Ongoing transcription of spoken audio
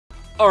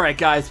Alright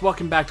guys,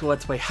 welcome back to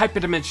Let's Play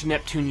Hyperdimension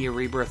Neptunia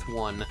Rebirth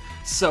 1.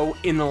 So,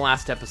 in the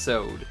last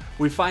episode,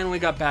 we finally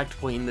got back to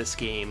playing this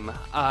game.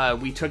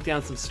 We took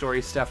down some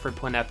story stuff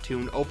for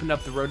Neptune, opened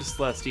up the road to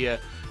Celestia,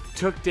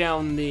 took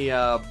down the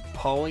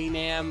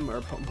Polynam,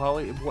 or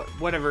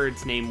whatever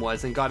its name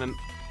was, and got an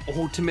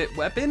ultimate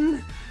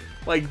weapon?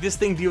 Like, this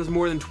thing deals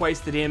more than twice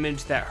the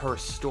damage that her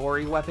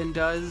story weapon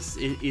does.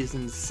 It is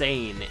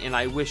insane, and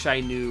I wish I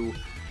knew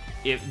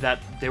that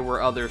there were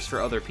others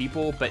for other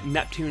people, but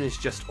Neptune is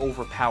just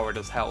overpowered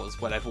as hell is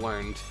what I've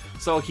learned,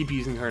 so I'll keep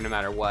using her no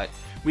matter what.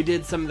 We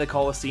did some of the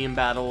Colosseum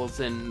battles,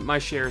 and my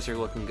shares are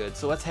looking good,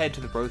 so let's head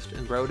to the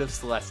road of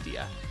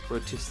Celestia.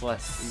 Road to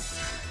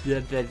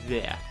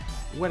Celestia.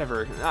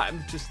 Whatever,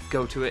 just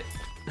go to it.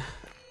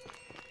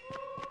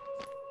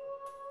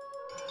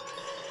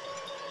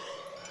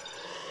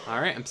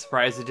 Alright, I'm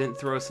surprised it didn't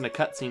throw us in a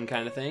cutscene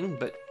kind of thing,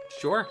 but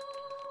sure.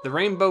 The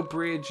Rainbow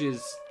Bridge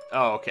is...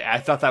 Oh, okay. I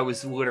thought that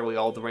was literally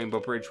all the Rainbow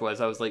Bridge was.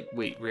 I was like,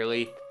 wait,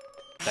 really?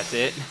 That's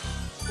it?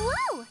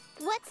 Whoa!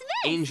 What's this?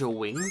 Angel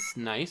wings.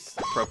 Nice.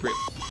 Appropriate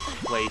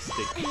place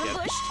to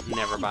get.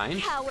 Never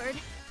mind. Coward.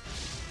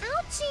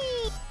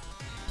 Ouchie!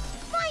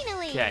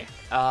 Finally! Okay.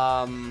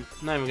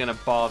 Not even gonna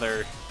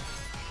bother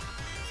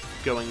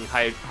going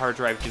hard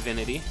drive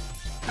divinity.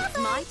 It's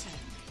my turn.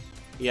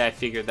 Yeah, I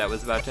figured that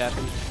was about to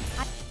happen.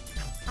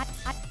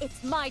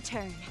 It's my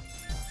turn.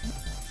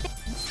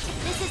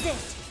 This is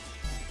it.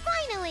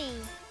 Finally!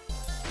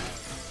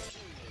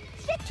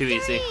 Too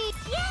easy. Yay!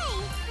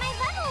 My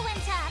level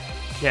went up!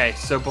 Okay,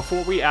 so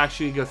before we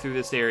actually go through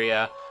this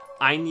area,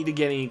 I need to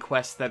get any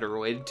quests that are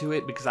related to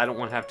it because I don't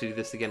want to have to do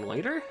this again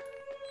later.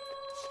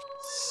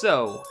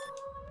 So,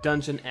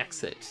 dungeon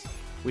exit.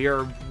 We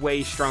are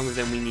way stronger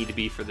than we need to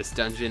be for this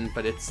dungeon,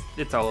 but it's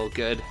all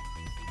good.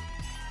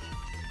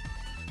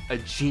 A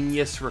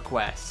genius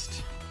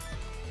request.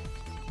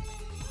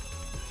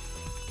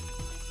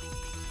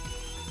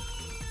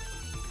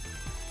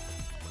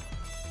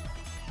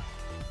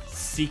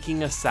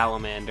 Seeking a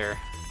salamander.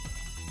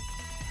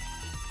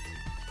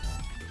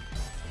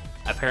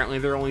 Apparently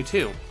there are only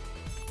two.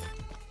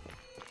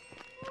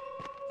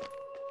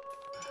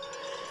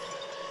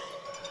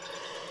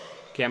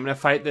 Okay, I'm gonna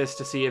fight this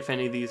to see if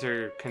any of these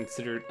are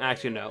considered...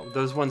 Actually, no.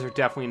 Those ones are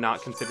definitely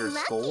not considered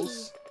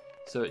skulls,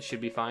 so it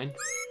should be fine.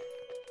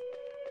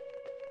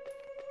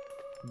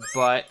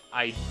 But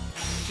I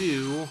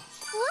do...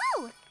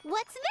 Whoa!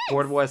 What's this?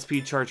 Portable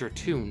SP Charger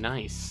 2.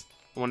 Nice.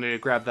 I wanted to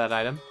grab that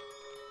item.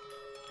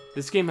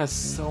 This game has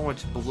so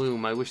much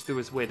bloom, I wish there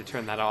was a way to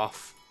turn that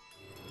off.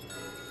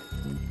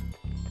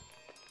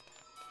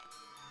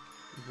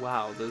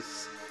 Wow,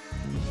 those...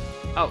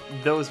 Oh,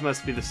 those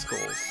must be the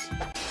skulls.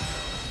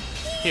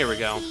 Here we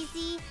go.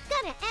 Easy.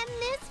 Gonna end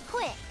this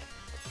quick.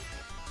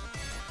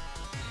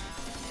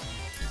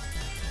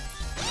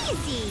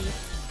 Easy!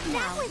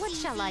 Now, what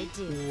shall I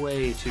do?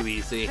 Way too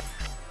easy.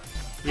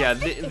 Yeah,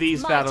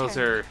 these battles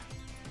are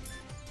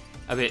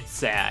a bit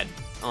sad,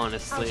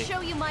 honestly. I'll show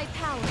you my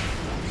power.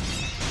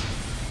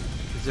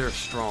 They're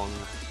strong.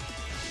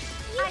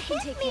 I can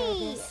take care of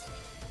this.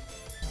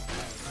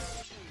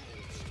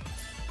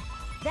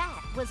 That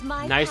was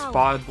my nice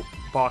power.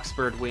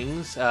 boxbird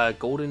wings,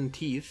 golden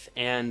teeth,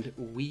 and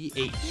we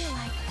ate.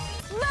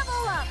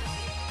 Level up!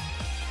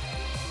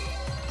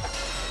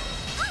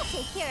 I'll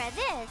take care of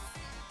this.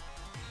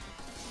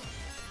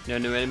 No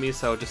new enemies,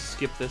 so I'll just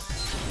skip this.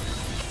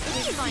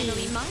 It is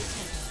finally my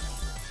turn.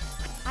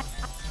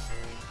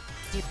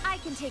 I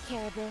can take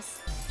care of this.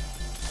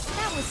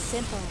 That was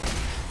simple.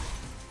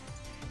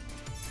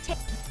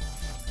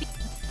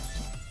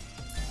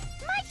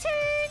 My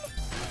turn!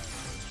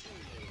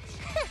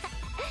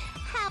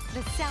 How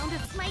the sound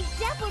of my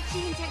devil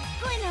tunes are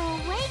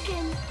gonna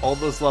awaken. All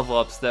those level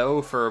ups,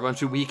 though, for a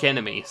bunch of weak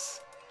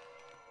enemies.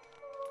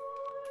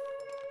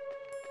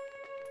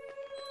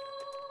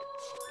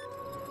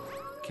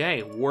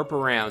 Okay, warp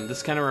around.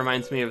 This kind of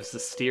reminds me of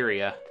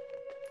Zestiria.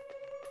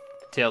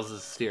 Tales of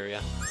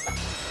Zestiria.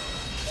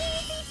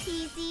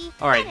 Easy peasy.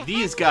 Alright,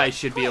 these guys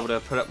should be able to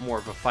put up more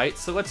of a fight,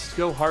 so let's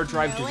go hard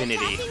drive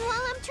divinity. Attacking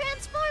while I'm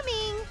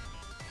transforming.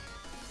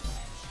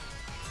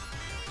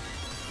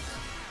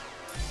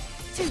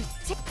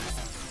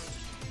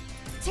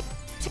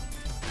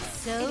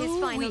 So it is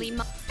finally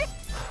my...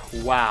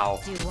 Wow.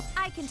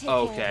 I can take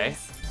Okay. care of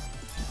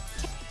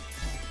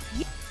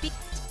this.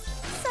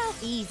 So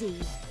easy.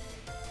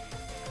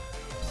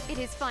 It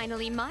is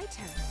finally my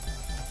turn.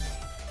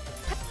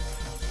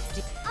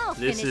 I'll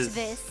This finish is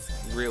this.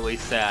 really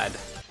sad.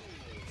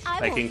 I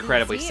Like, won't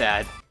incredibly lose you.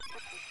 sad.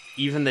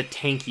 Even the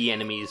tanky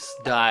enemies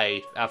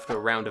die after a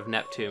round of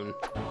Neptune.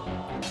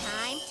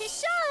 Time to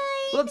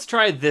shine. Let's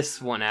try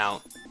this one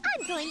out.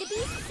 I'm going to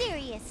be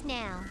serious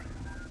now.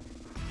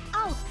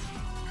 Oh,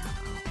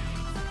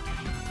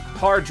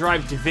 Hard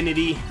drive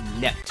divinity,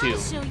 Neptune. I'll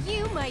show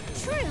you my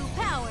true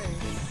powers.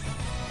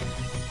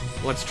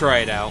 Let's try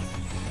it out.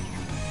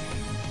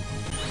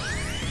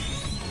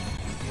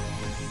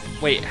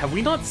 Wait, have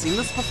we not seen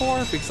this before?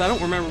 Because I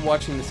don't remember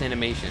watching this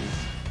animation.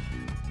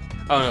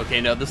 Oh,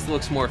 okay, no, this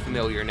looks more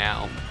familiar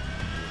now.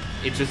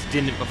 It just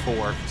didn't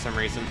before, for some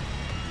reason.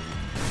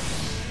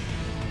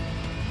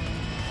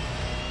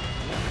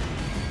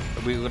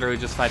 Are we literally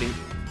just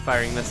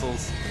firing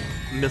missiles?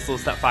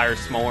 Missiles that fire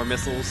smaller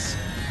missiles?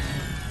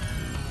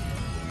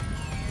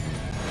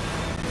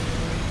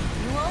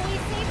 You always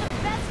save the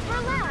best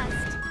for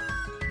last.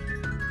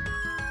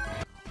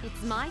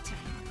 It's my turn.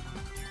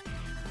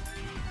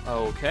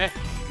 Okay.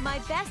 My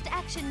best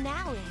action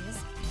now is...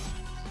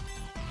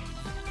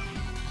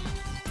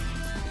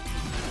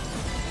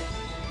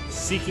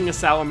 Seeking a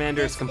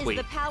salamander is complete.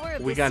 Is the power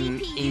of We the got an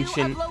CPU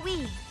ancient of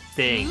Loe.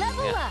 thing.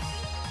 Level up.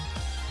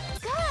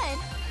 Good.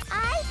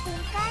 I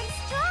think I'm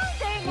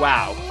stronger now.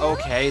 Wow,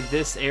 okay,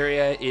 this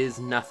area is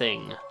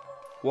nothing.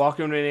 Walk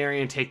into an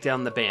area and take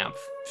down the BAMF.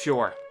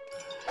 Sure.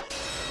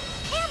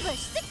 Ambush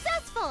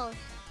successful.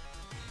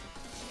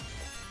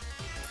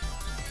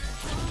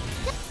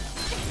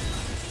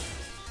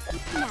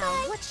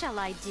 Now, what shall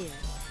I do?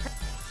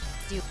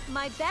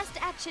 My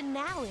best action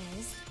now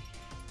is...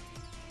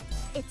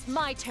 It's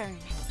my turn.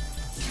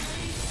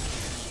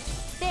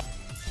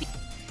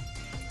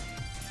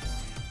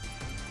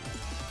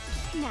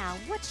 Now,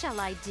 what shall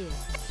I do?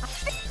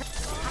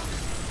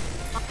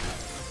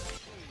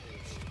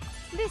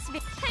 I'm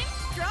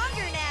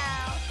stronger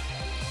now.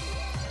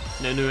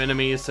 No new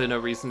enemies, so no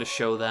reason to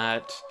show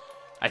that.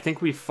 I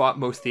think we've fought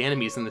most of the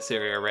enemies in this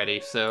area already,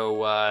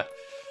 so,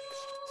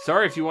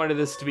 sorry if you wanted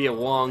this to be a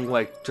long,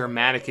 like,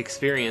 dramatic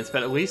experience,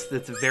 but at least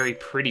it's a very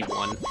pretty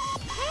one.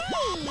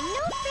 Hey, no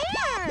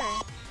fair!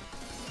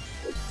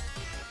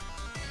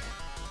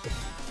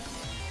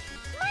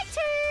 My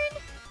turn!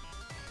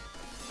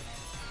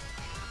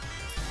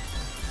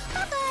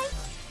 Bye-bye!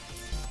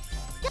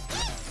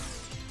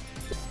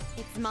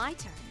 It's my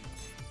turn.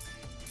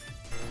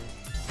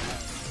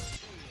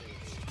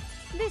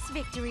 This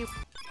victory...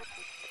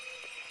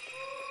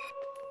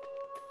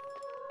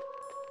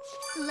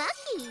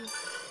 Lucky!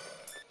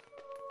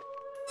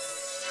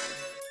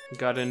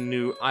 Got a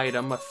new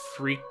item, a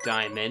freak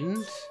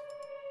diamond.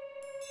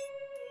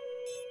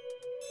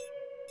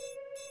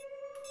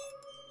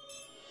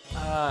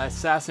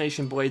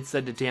 Assassination blade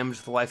said to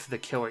damage the life of the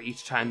killer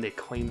each time they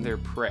claim their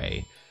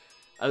prey.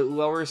 It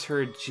lowers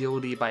her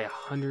agility by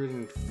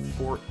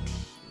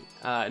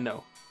 114.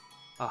 No.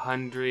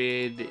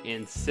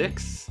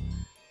 106.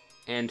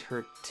 And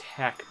her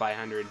attack by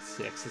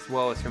 106, as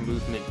well as her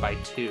movement by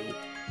 2.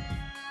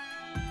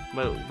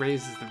 But it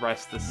raises the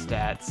rest of the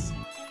stats.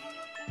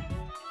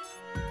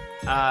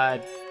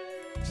 I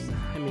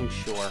mean,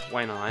 sure,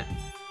 why not?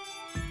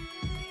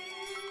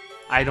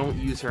 I don't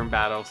use her in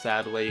battle,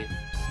 sadly,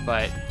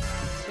 but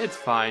it's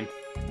fine.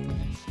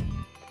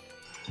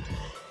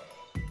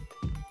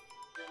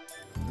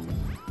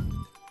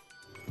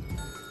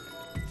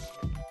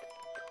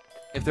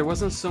 If there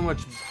wasn't so much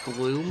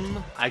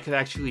bloom, I could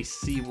actually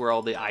see where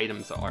all the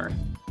items are.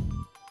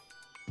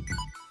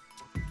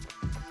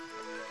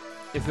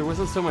 If there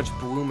wasn't so much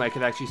bloom, I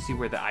could actually see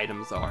where the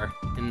items are.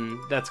 And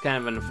that's kind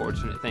of an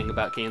unfortunate thing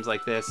about games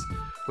like this,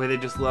 where they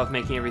just love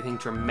making everything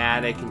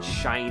dramatic and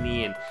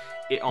shiny, and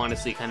it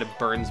honestly kind of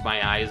burns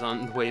my eyes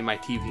on the way my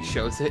TV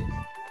shows it.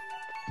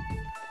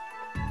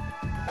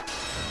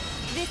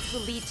 This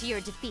will lead to your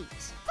defeat.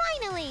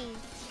 Finally!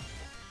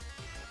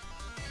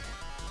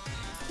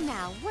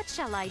 Now, what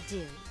shall I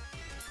do?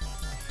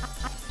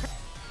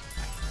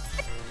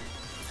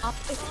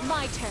 It's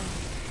my turn.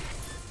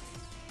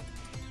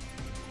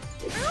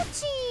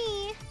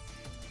 Ouchie!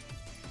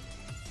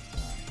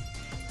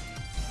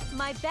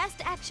 My best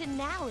action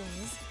now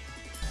is...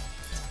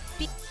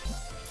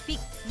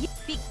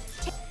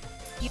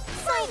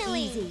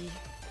 Finally! Easy.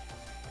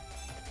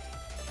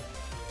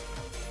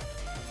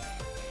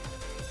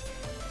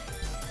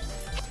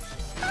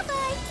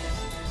 Bye-bye!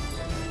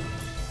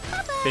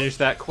 Bye-bye! Finish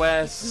that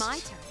quest. It's my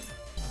turn.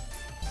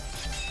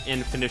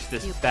 And finish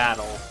this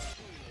battle.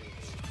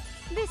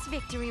 This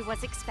victory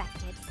was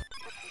expected.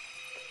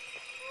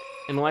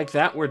 And like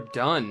that, we're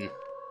done.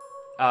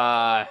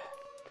 I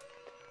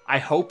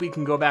hope we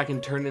can go back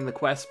and turn in the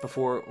quest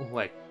before,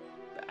 like,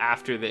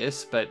 after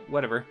this, but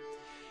whatever.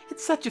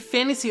 It's such a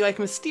fantasy-like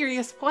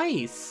mysterious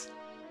place.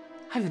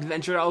 I've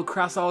adventured all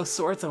across all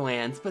sorts of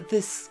lands, but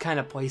this kind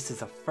of place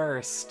is a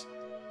first.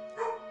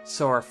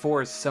 So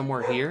R4 is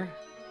somewhere here?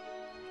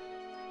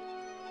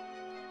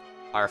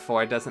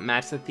 R4 doesn't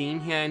match the theme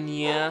here,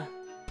 yeah.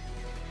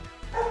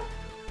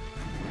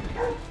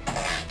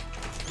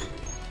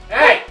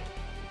 Hey!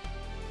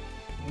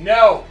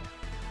 No!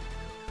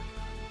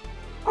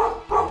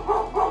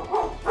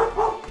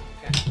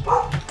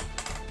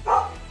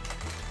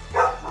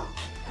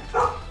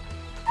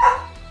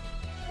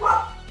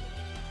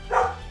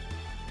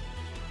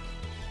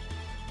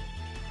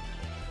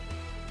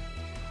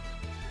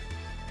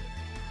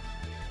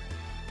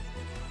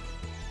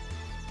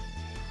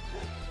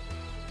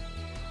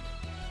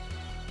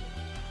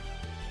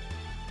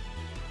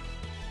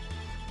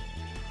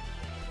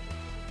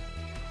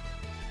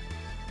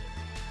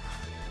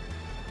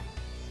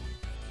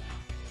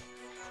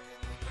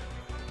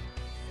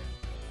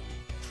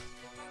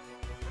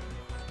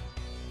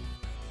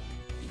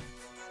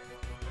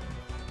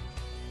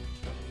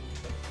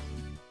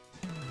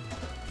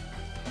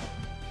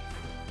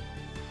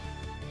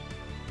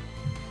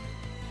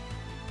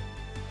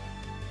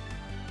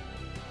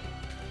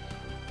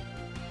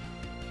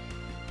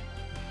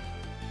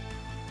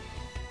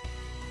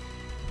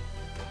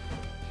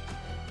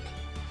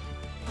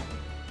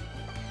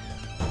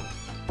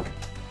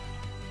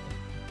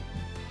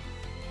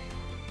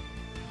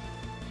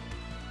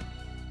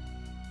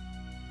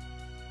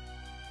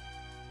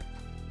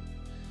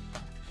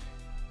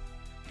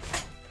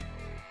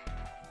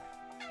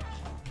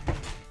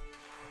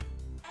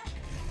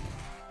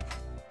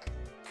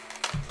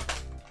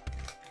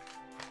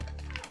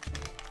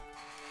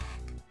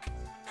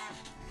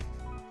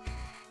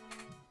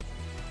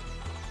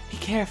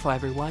 careful,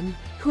 everyone.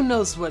 Who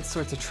knows what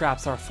sorts of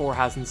traps R4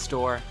 has in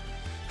store?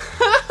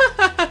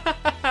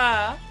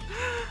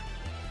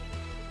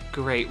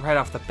 Great, right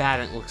off the bat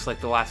it looks like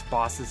the last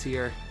boss is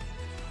here.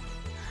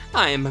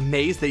 I am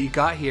amazed that you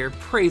got here.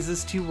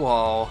 Praises to you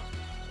all.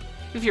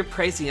 If you're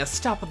praising us,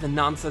 stop with the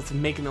nonsense of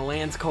making the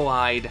lands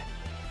collide.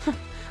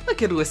 I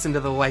could listen to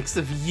the likes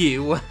of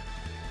you.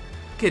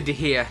 Good to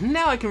hear.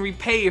 Now I can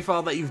repay you for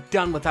all that you've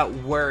done without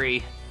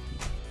worry.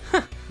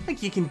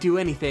 Like you can do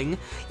anything.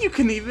 You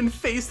can even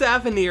face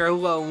Avenir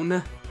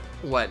alone.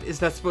 What, is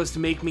that supposed to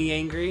make me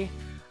angry?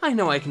 I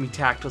know I can be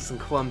tactless and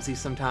clumsy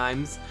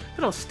sometimes,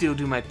 but I'll still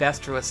do my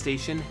best for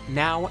Lestation,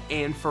 now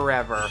and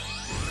forever.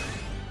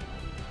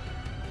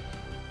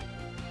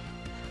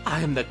 I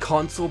am the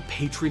Consul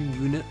Patron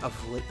Unit of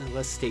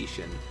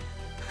Lestation.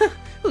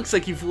 Looks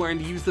like you've learned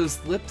to use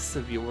those lips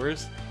of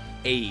yours.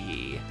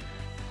 Ayy.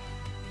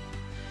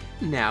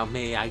 Now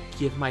may I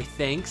give my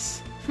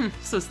thanks?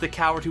 So it's the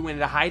coward who went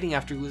into hiding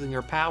after losing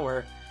her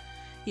power.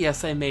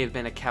 Yes, I may have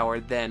been a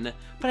coward then,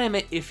 but I'm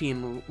an iffy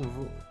and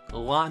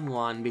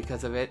Lon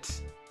because of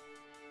it.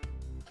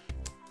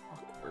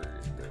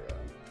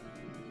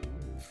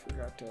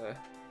 Forgot to...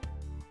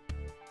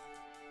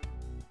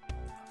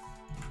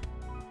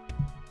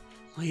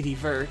 Lady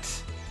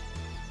Vert.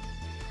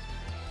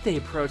 They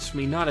approached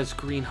me not as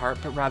Greenheart,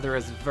 but rather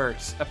as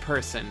Vert, a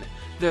person.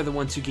 They're the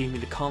ones who gave me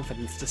the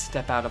confidence to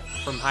step out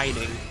from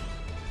hiding.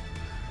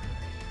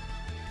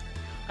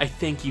 I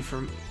thank you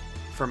for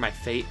my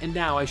fate, and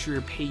now I shall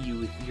repay you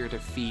with your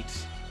defeat.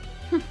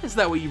 Is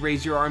that why you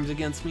raise your arms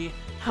against me?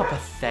 How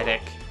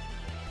pathetic.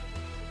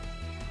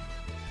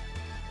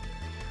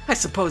 I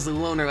suppose a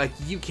loner like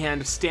you can't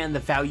understand the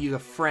value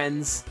of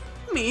friends.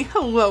 Me, a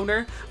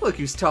loner? Look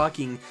who's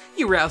talking.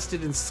 You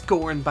ousted and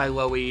scorned by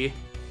Loie.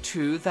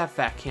 True, that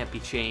fact can't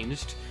be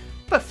changed.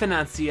 But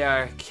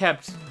Financier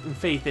kept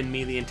faith in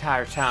me the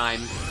entire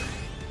time.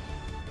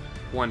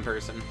 One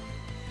person.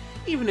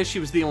 Even if she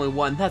was the only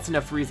one, that's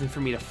enough reason for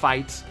me to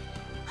fight.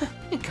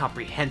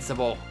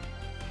 Incomprehensible.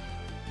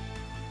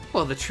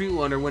 Well, the true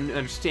loner wouldn't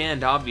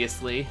understand,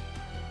 obviously.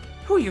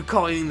 Who are you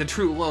calling the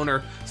true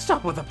loner?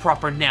 Stop with the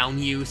proper noun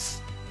use.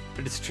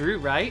 But it's true,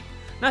 right?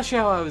 Not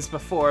sure how I was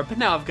before, but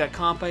now I've got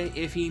Compa,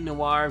 Iffy,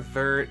 Noir,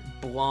 Vert,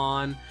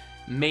 Blonde,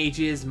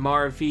 Mages,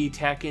 Marvi,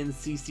 Tekken,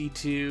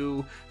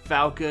 CC2,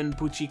 Falcon,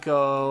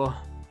 Puchiko.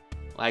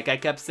 Like I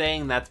kept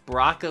saying, that's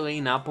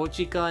broccoli, not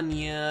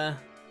Puchikonia.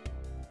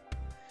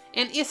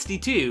 And Isti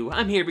too.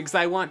 I'm here because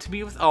I want to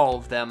be with all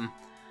of them.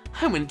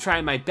 I wouldn't try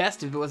my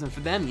best if it wasn't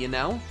for them, you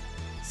know?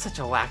 Such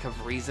a lack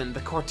of reason.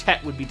 The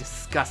quartet would be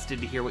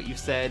disgusted to hear what you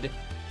said.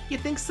 You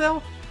think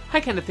so? I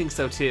kinda think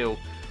so too.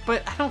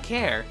 But I don't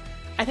care.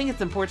 I think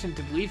it's important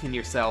to believe in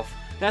yourself.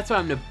 That's why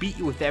I'm gonna beat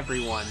you with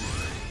everyone.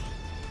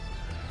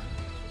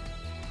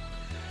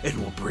 It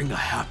will bring a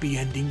happy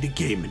ending to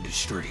game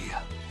industry.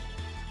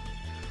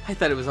 I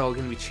thought it was all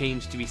gonna be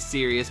changed to be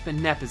serious, but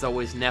Nep is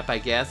always Nep, I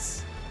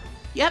guess.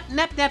 Yep,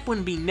 Nep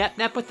wouldn't be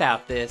Nep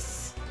without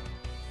this.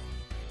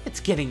 It's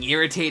getting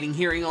irritating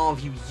hearing all of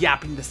you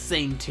yapping the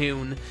same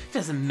tune. It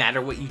doesn't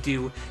matter what you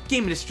do,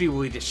 game industry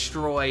will be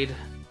destroyed.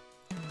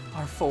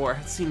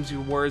 R4, it seems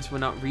your words will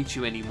not reach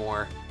you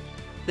anymore.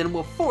 Then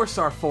we'll force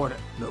R4 to...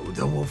 No,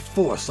 then we'll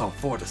force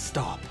R4 to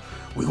stop.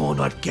 We won't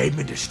let game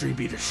industry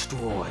be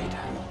destroyed.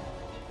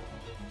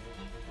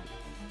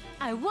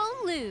 I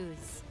won't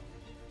lose.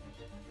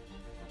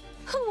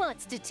 Who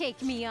wants to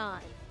take me on?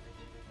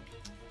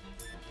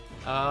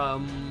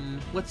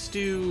 Let's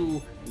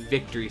do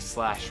Victory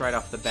Slash right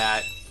off the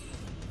bat.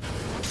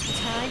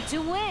 Time to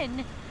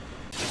win.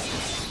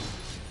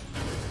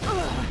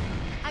 Ugh.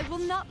 I will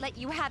not let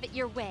you have it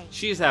your way.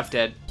 She's half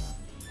dead.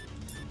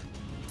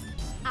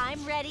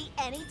 I'm ready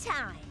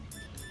anytime.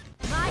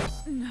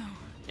 No.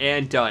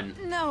 And done.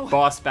 No.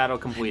 Boss battle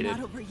completed.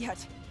 Not over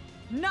yet.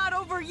 Not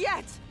over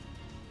yet.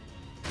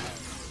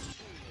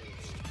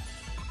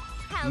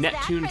 How's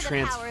Neptune that for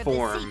the power of the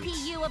transformed.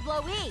 CPU of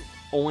Loie?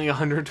 Only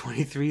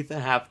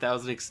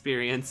 123,500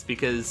 experience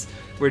because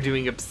we're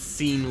doing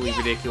obscenely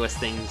ridiculous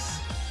things.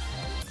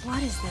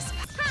 What is this?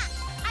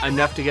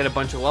 Enough to get a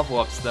bunch of level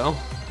ups though.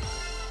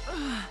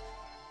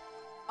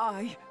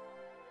 I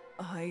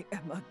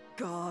am a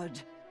god.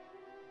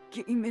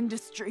 Game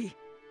industry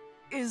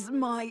is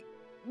my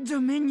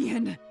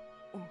dominion.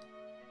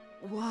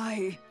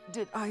 Why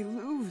did I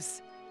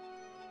lose?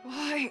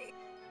 Why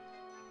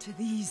to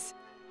these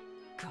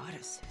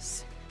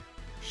goddesses,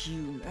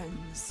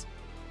 humans?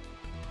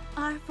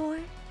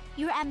 R4,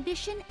 your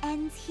ambition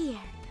ends here.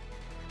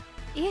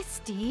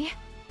 Isti?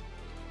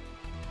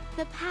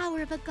 The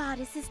power of a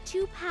goddess is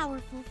too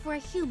powerful for a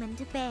human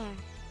to bear.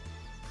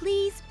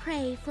 Please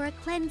pray for a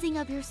cleansing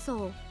of your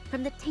soul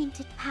from the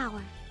tainted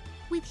power.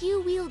 With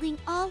you wielding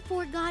all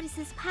four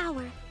goddesses'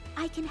 power,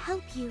 I can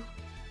help you.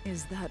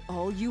 Is that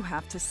all you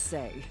have to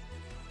say?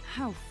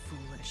 How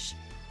foolish.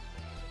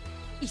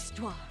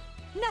 Histoire.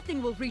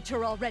 Nothing will reach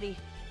her already.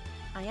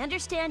 I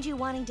understand you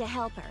wanting to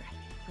help her,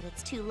 but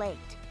it's too late.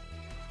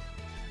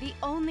 The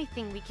only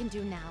thing we can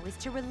do now is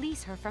to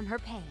release her from her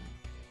pain.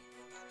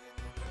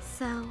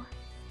 So,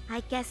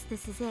 I guess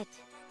this is it.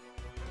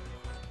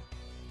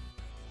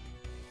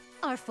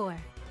 R4,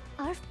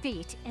 our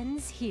fate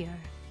ends here.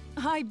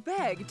 I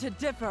beg to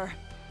differ.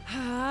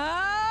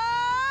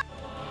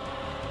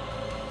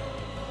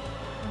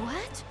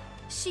 What?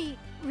 She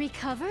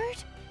recovered?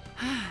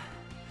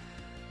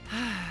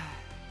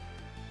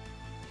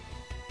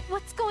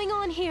 What's going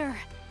on here?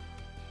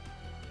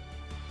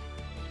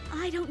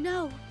 I don't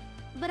know,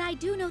 but I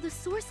do know the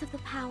source of the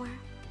power.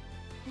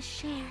 The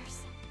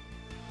shares.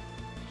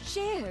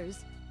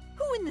 Shares?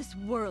 Who in this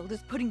world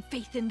is putting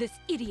faith in this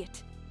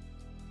idiot?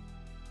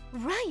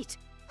 Right!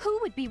 Who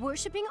would be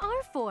worshipping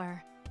R4?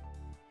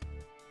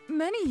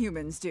 Many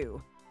humans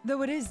do,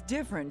 though it is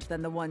different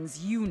than the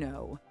ones you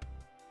know.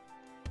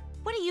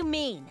 What do you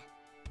mean?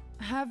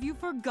 Have you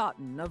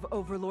forgotten of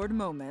Overlord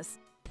Momus?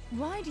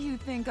 Why do you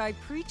think I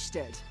preached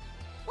it?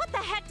 What the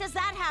heck does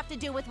that have to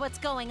do with what's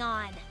going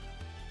on?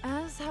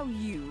 As how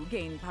you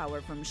gain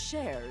power from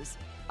shares,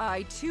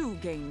 I too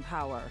gain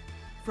power.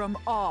 From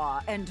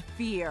awe and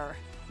fear.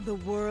 The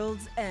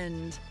world's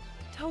end.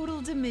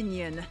 Total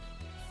dominion.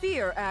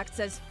 Fear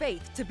acts as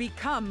faith to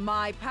become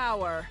my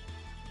power.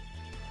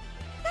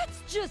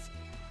 That's just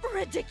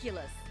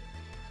ridiculous.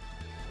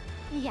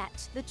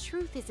 Yet, the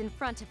truth is in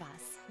front of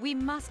us. We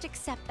must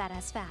accept that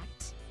as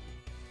fact.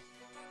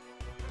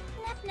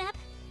 Nep,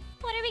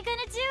 what are we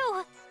gonna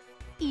do?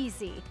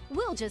 Easy.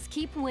 We'll just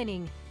keep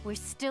winning. We're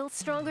still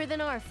stronger than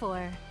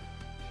R4.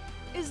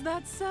 Is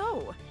that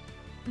so?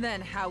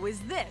 Then how is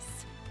this?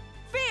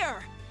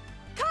 Fear!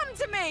 Come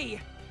to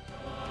me!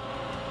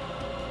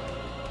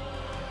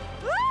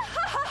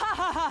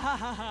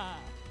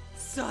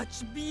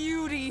 Such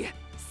beauty!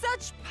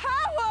 Such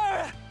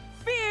power!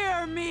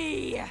 Fear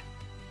me!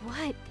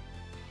 What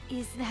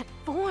is that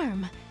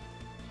form?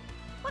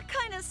 What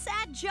kind of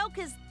sad joke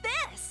is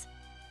this?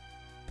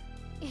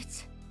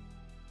 It's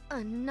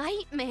a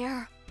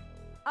nightmare.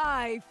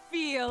 I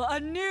feel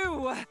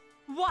anew!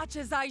 Watch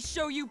as I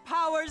show you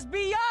powers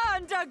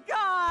beyond a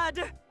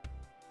god!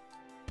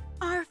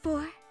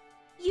 R4,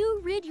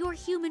 you rid your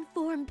human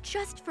form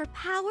just for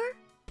power?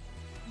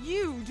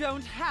 You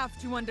don't have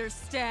to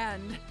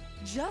understand.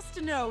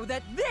 Just know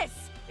that this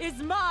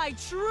is my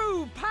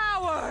true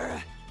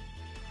power!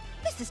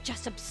 This is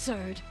just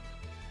absurd.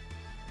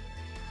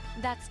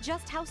 That's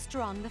just how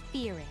strong the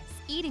fear is,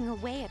 eating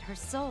away at her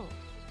soul.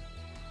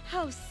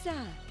 How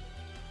sad.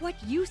 What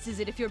use is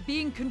it if you're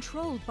being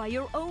controlled by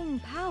your own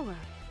power?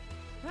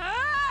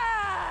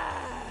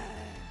 Ah!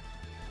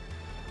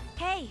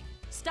 Hey,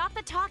 stop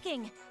the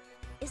talking.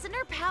 Isn't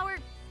her power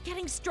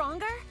getting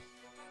stronger?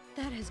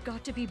 That has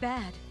got to be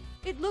bad.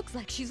 It looks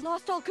like she's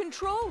lost all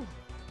control.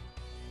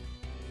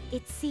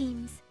 It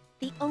seems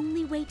the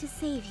only way to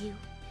save you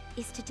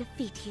is to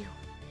defeat you.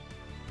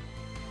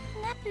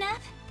 Nep.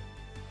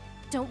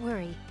 Don't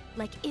worry.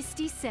 Like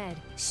Isti said,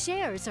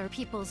 shares are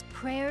people's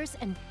prayers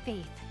and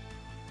faith.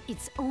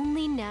 It's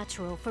only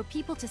natural for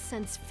people to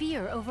sense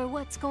fear over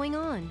what's going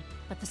on.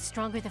 But the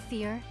stronger the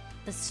fear,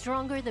 the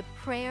stronger the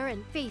prayer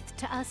and faith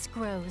to us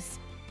grows.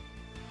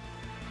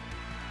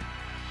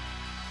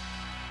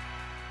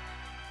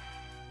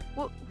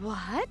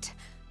 What?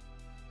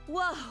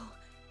 Whoa,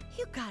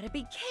 you gotta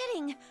be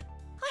kidding.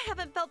 I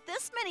haven't felt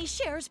this many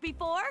shares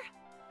before.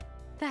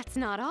 That's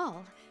not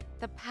all.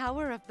 The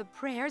power of the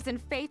prayers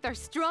and faith are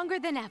stronger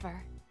than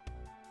ever.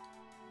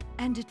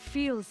 And it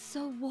feels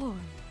so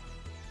warm.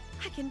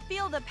 I can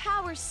feel the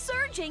power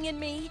surging in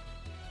me.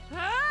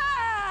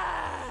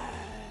 Ah!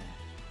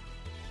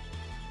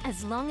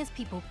 As long as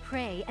people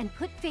pray and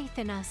put faith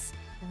in us,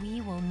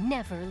 we will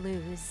never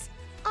lose.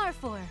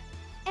 R4,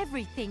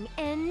 everything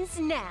ends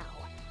now.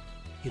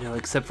 You know,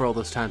 except for all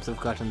those times I've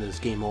gotten those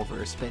game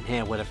overs, but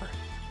hey, whatever.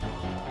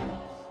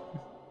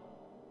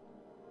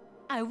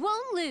 I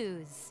won't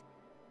lose.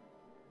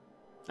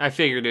 I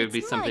figured it would be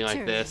It's something my like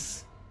turn.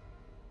 this.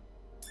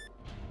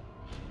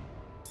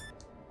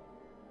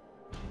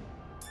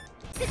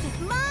 This is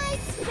my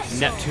special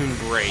Neptune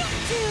break.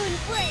 Neptune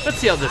break. Let's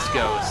see how this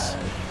goes.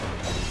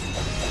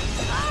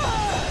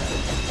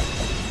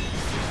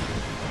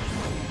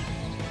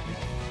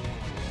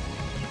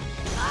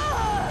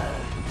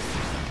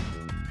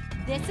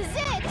 This is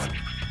it.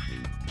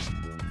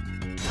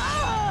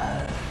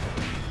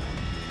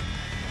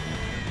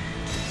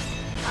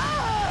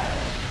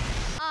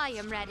 I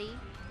am ready.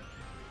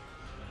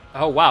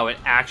 Oh wow, it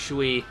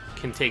actually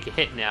can take a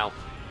hit now.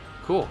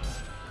 Cool.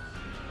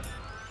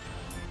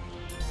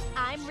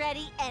 I'm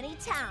ready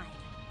anytime.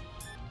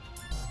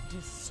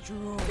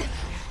 Destroy.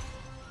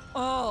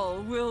 All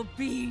will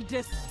be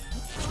Yeah,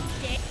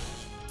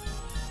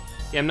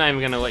 I'm not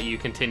even gonna let you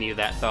continue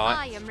that thought.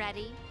 I am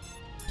ready.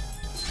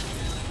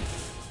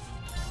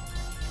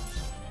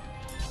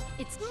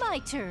 It's my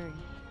turn.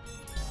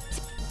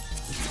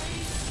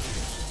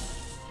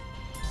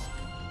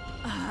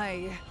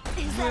 I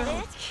Is that will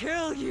it?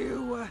 kill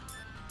you.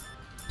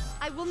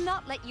 I will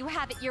not let you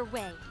have it your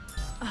way.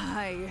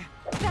 I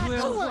That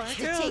will want to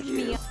kill take you.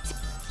 me.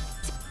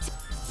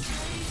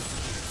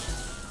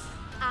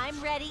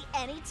 I'm ready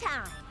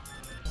anytime.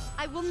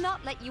 I will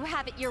not let you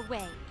have it your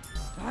way.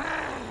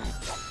 I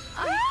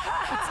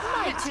It's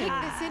my can't take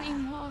turn. this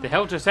anymore. The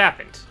hell just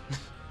happened?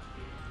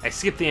 I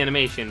skipped the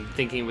animation,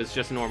 thinking it was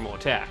just a normal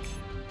attack.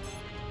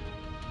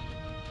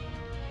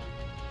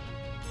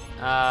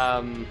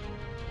 I'll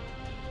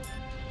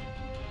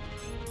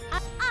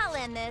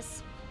end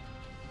this.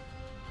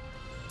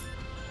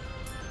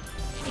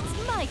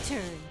 It's my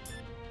turn.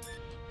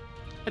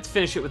 Let's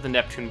finish it with the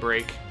Neptune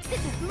break.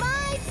 This is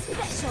my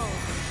special.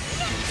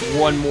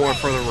 One more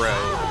for the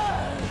road.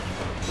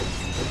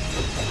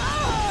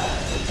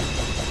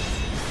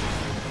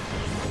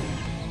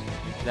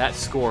 That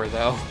score,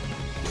 though.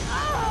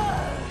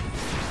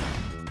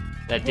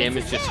 That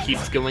damage just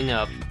keeps going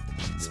up,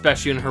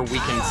 especially in her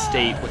weakened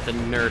state with the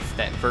nerf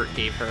that Vert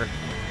gave her.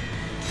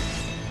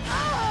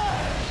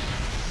 I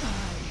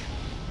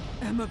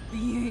am a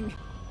being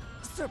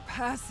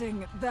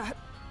surpassing that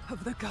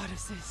of the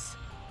goddesses.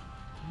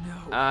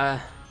 No. Uh,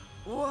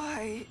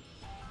 Why?